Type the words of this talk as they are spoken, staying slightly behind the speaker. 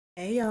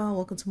Hey y'all,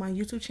 welcome to my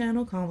YouTube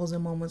channel, Convos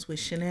and Moments with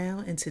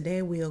Chanel, and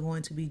today we are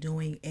going to be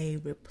doing a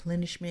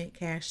replenishment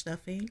cash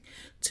stuffing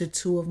to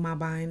two of my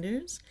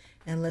binders.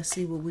 And let's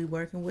see what we're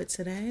working with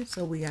today.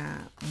 So we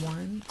got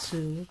 1,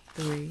 2,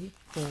 3,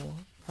 4,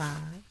 5,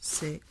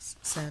 6,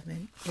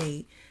 7,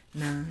 8,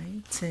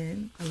 9,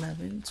 10,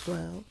 11,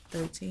 12,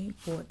 13,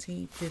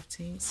 14,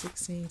 15,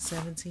 16,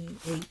 17,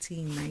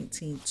 18,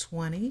 19,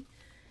 20.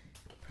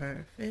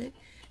 Perfect.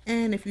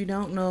 And if you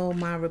don't know,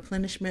 my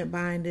replenishment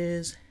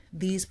binders,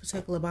 these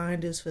particular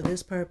binders for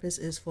this purpose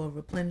is for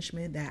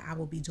replenishment that I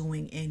will be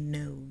doing in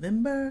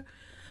November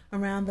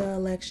around the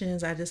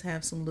elections. I just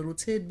have some little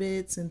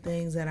tidbits and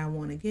things that I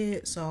want to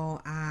get, so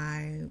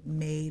I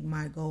made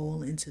my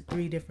goal into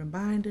 3 different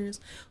binders,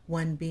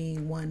 one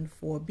being one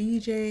for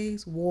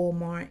BJ's,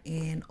 Walmart,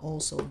 and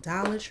also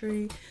Dollar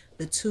Tree.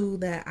 The 2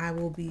 that I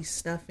will be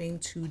stuffing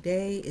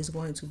today is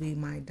going to be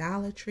my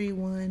Dollar Tree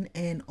one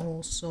and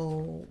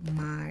also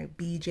my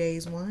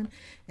BJ's one,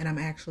 and I'm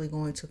actually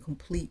going to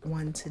complete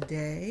one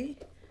today.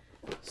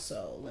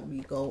 So let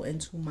me go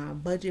into my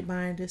budget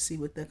binder, see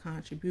what the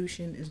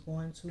contribution is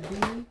going to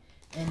be.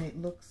 And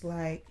it looks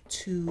like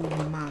to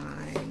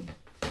my,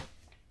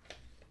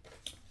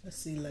 let's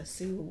see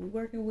what we're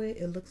working with.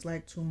 It looks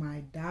like to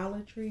my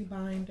Dollar Tree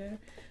binder,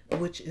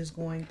 which is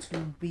going to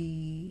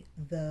be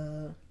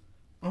the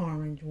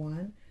orange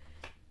one.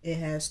 It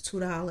has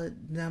 $2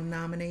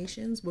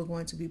 denominations. We're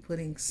going to be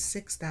putting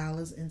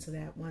 $6 into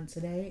that one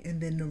today. And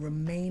then the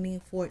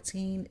remaining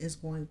 14 is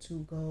going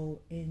to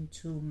go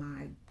into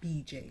my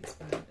BJ's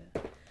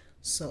binder.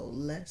 So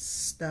let's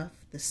stuff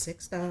the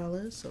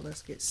 $6. So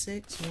let's get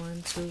 6.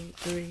 1, 2,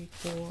 3,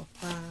 4,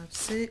 5,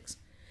 6.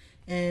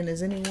 And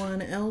is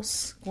anyone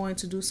else going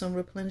to do some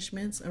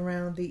replenishments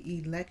around the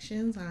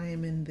elections? I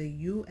am in the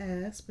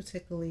U.S.,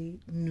 particularly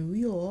New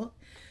York.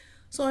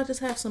 So I just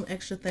have some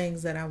extra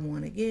things that I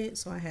want to get.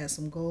 So I had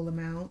some goal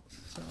amounts.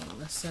 So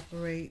let's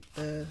separate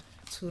the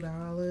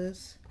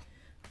 $2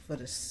 for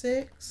the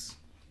 6.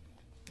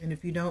 And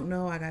if you don't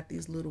know, I got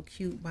these little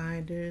cute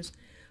binders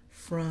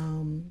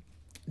from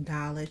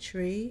Dollar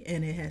Tree,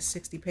 and it has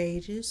 60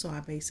 pages. So I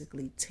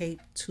basically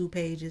taped 2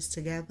 pages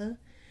together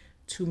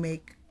to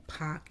make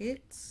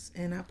pockets,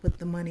 and I put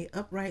the money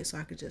upright so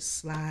I could just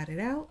slide it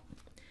out.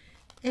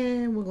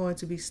 And we're going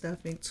to be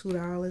stuffing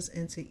 $2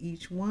 into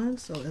each one.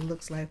 So it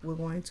looks like we're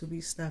going to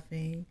be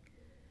stuffing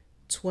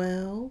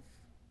 12,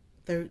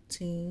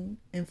 13,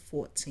 and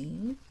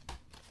 14.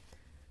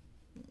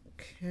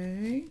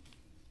 Okay.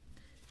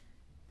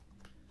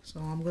 So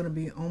I'm going to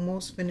be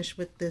almost finished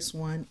with this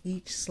one.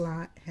 Each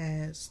slot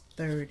has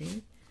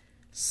 30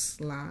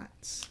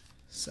 slots.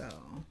 So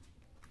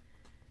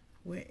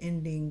we're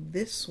ending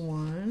this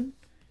one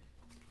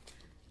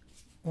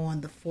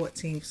on the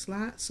 14th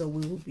slot, so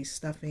we will be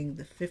stuffing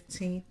the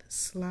 15th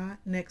slot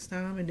next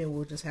time, and then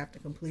we'll just have to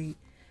complete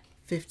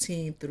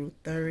 15 through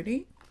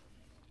 30.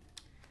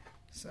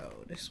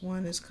 So this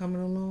one is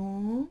coming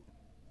along.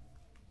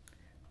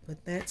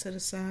 Put that to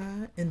the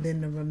side, and then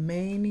the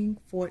remaining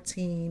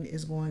 14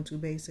 is going to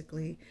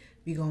basically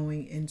be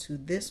going into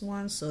this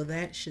one, so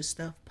that should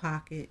stuff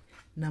pocket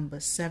number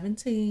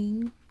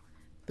 17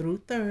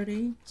 through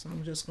 30. So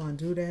I'm just going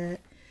to do that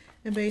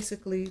and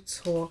basically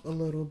talk a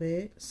little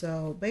bit.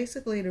 So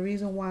basically the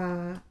reason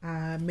why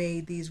I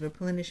made these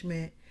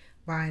replenishment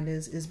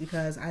binders is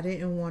because I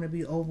didn't want to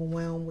be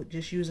overwhelmed with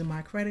just using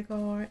my credit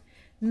card.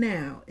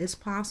 Now, it's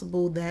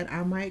possible that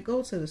I might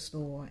go to the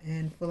store,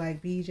 and for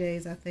like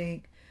BJ's, I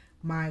think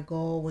my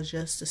goal was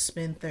just to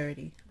spend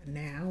 30.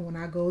 Now, when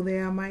I go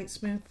there, I might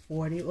spend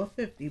 40 or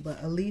 50, but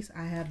at least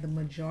I have the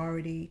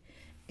majority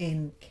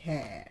in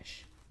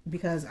cash,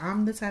 because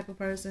I'm the type of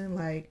person,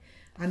 like,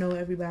 I know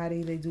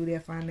everybody, they do their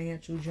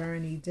financial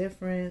journey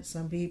different.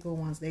 Some people,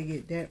 once they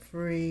get debt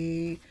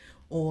free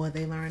or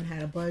they learn how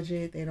to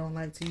budget, they don't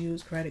like to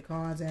use credit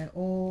cards at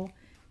all.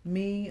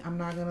 Me, I'm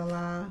not gonna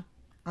lie,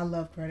 I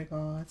love credit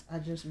cards. I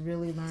just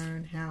really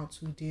learned how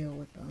to deal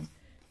with them.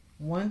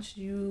 Once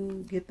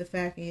you get the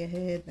fact in your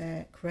head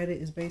that credit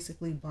is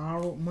basically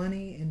borrowed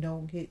money and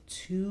don't get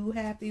too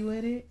happy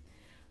with it,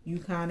 you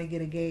kind of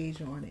get a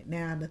gauge on it.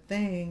 Now, the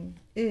thing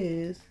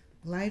is,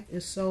 life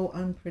is so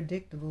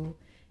unpredictable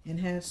and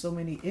has so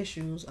many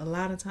issues. A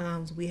lot of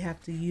times we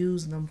have to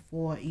use them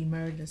for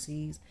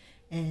emergencies,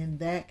 and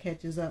that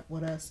catches up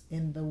with us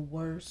in the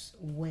worst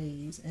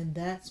ways. And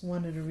that's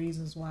one of the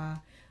reasons why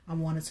I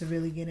wanted to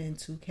really get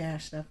into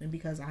cash stuffing,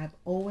 because I've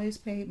always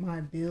paid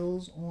my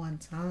bills on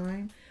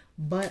time,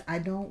 but I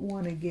don't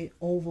want to get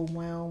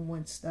overwhelmed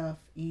when stuff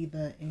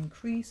either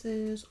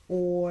increases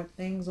or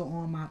things are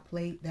on my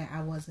plate that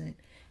I wasn't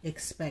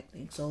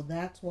expecting. So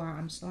that's why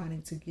I'm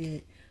starting to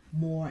get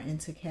more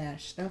into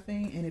cash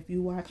stuffing. And if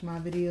you watch my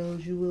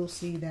videos, you will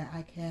see that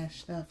I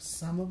cash stuff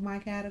some of my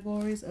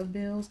categories of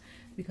bills,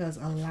 because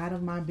a lot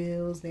of my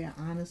bills, they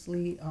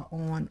honestly are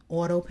on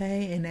auto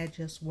pay, and that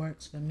just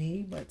works for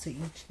me, but to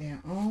each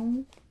their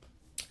own.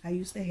 I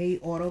used to hate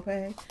auto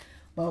pay,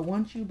 but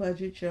once you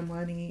budget your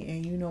money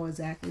and you know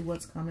exactly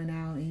what's coming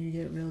out and you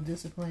get real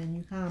disciplined,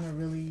 you kind of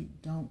really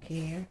don't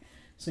care.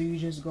 So you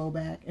just go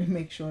back and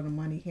make sure the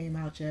money came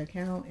out your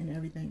account and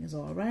everything is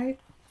all right.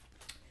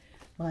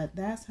 But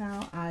that's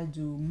how I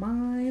do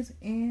mine,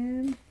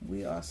 and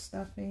we are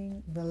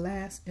stuffing the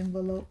last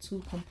envelope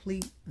to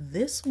complete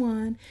this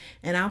one.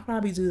 And I'll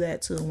probably do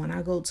that too. When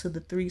I go to the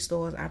 3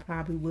 stores, I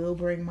probably will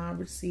bring my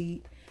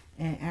receipt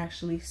and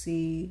actually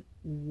see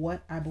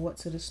what I bought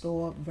to the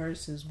store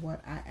versus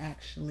what I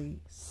actually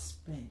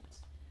spent.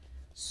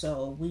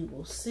 So we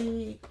will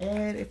see.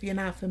 And if you're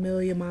not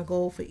familiar, my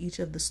goal for each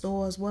of the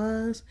stores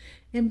was,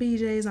 in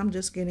BJ's, I'm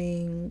just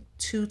getting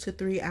 2 to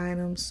 3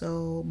 items.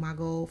 So my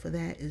goal for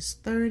that is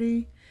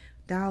 30.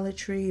 Dollar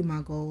Tree,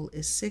 my goal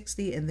is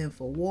 60. And then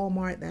for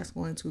Walmart, that's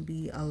going to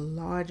be a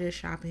larger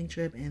shopping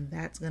trip, and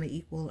that's going to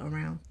equal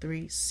around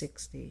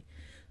 360.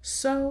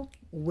 So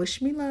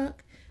wish me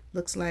luck.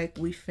 Looks like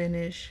we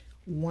finished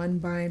 1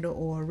 binder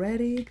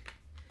already.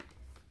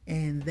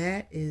 And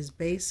that is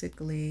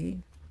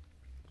basically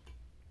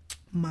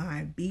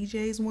my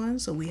BJ's one.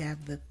 So we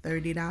have the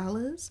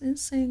 $30 in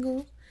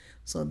single,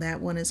 so that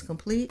one is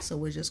complete. So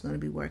we're just going to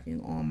be working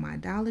on my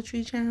Dollar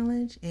Tree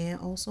challenge and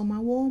also my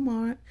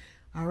Walmart.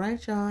 All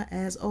right, y'all,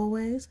 as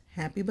always,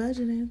 happy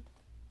budgeting.